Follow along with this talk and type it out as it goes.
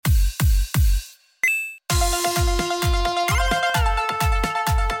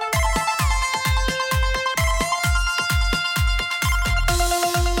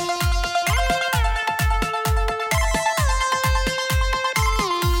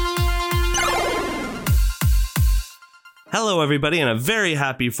Hello, everybody, and a very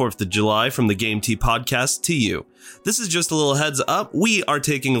happy 4th of July from the Game Tea Podcast to you. This is just a little heads up. We are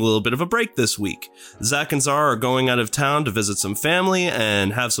taking a little bit of a break this week. Zach and Zara are going out of town to visit some family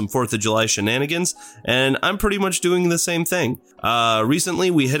and have some 4th of July shenanigans, and I'm pretty much doing the same thing.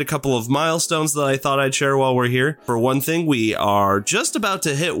 Recently, we hit a couple of milestones that I thought I'd share while we're here. For one thing, we are just about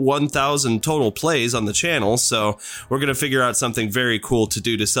to hit 1,000 total plays on the channel, so we're going to figure out something very cool to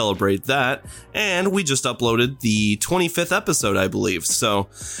do to celebrate that. And we just uploaded the 25th episode, I believe. So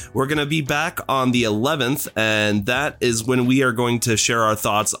we're going to be back on the 11th, and that is when we are going to share our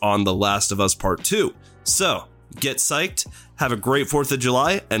thoughts on The Last of Us Part 2. So get psyched, have a great 4th of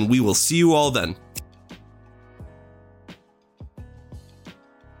July, and we will see you all then.